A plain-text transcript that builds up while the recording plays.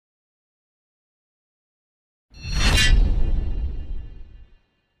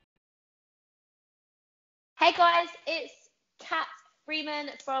Hey guys, it's Kat Freeman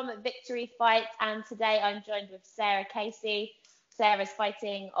from Victory Fights, and today I'm joined with Sarah Casey. Sarah's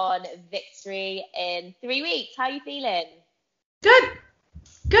fighting on Victory in 3 weeks. How are you feeling? Good,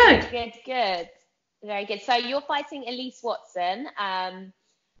 good. Good. Very good. So you're fighting Elise Watson, and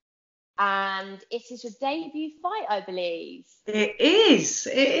it is your debut fight, I believe. It is.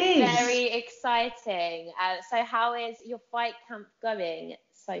 It is. Very exciting. So how is your fight camp going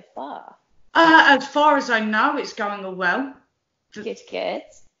so far? As far as I know, it's going all well. Good.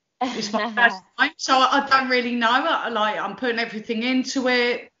 It's my first time, so I don't really know. I'm putting everything into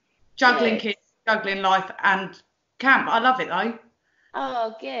it, juggling Good. kids, juggling life, and camp. I love it though.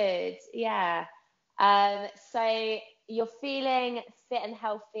 Oh, good. Yeah. So you're feeling fit and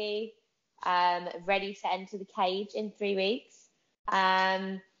healthy, ready to enter the cage in 3 weeks.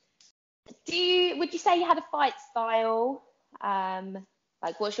 Would you say you had a fight style?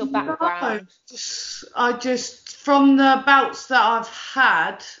 Like, what's your background? No, from the bouts that I've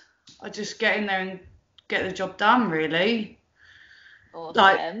had, I just get in there and get the job done, really.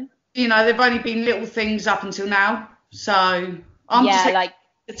 Awesome. Like, they've only been little things up until now, so I'm just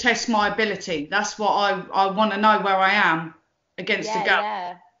to test my ability. That's what I want to know where I am against the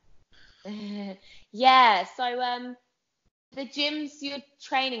girl. Yeah. So the gyms you're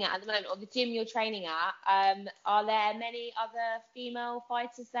training at the moment, or the gym you're training at, are there many other female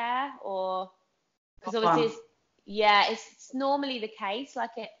fighters there, or because obviously it's normally the case.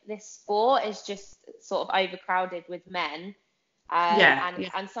 Like this sport is just sort of overcrowded with men,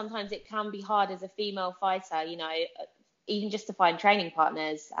 and sometimes it can be hard as a female fighter, even just to find training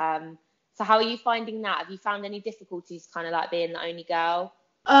partners. So how are you finding that? Have you found any difficulties, kind of like being the only girl?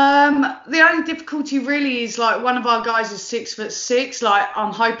 The only difficulty really is like one of our guys is 6'6". Like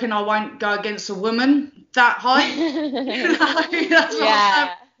I'm hoping I won't go against a woman that height. That's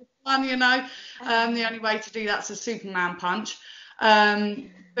what fun. The only way to do that's a Superman punch.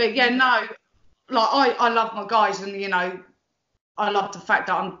 But yeah, no, like I love my guys, and I love the fact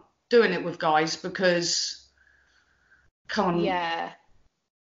that I'm doing it with guys because, come on,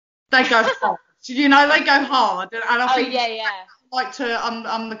 they go hard. They go hard, and I think.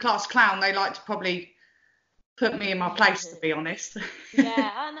 I'm the class clown. They like to probably put me in my place, to be honest.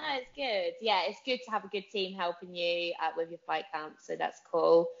 I know, it's good. Yeah, it's good to have a good team helping you with your fight camp, so that's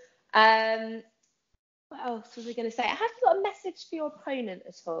cool. What else was I going to say? Have you got a message for your opponent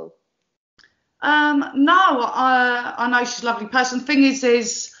at all? No, I know she's a lovely person. The thing is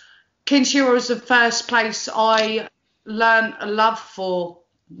Kinshiro was the first place I learned a love for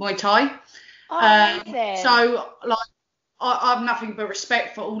Muay Thai. Amazing. So, like, I have nothing but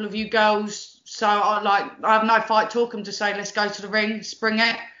respect for all of you girls. So I have no fight talk. I'm just saying, let's go to the ring, let's bring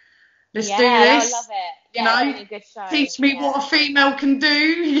it, let's do this. I love it. It's a good show. Teach me what a female can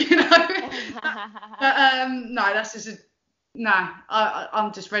do. But no, that's just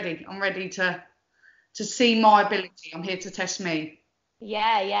I'm just ready. I'm ready to see my ability. I'm here to test me. No,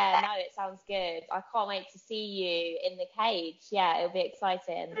 it sounds good. I can't wait to see you in the cage. Yeah, it'll be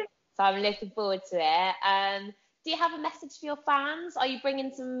exciting. So I'm looking forward to it. Do you have a message for your fans? Are you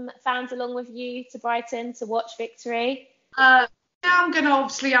bringing some fans along with you to Brighton to watch Victory? I'm going to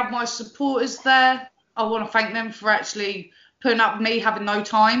obviously have my supporters there. I want to thank them for actually putting up with me having no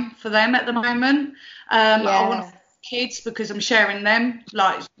time for them at the moment. I want to thank kids because I'm sharing them,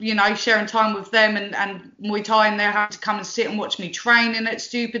 sharing time with them and Muay Thai, and they're having to come and sit and watch me training at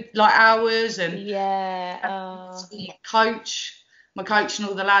stupid hours. And my coach and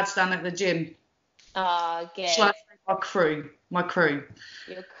all the lads down at the gym. Oh, good. So my crew.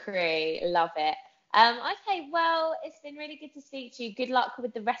 Your crew, love it. Okay, well, it's been really good to speak to you. Good luck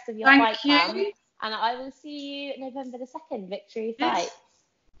with the rest of your fight camp. And I will see you November the 2nd, Victory Fight.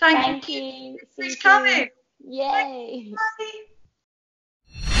 Thank you. See Who's you coming? Yay. Bye.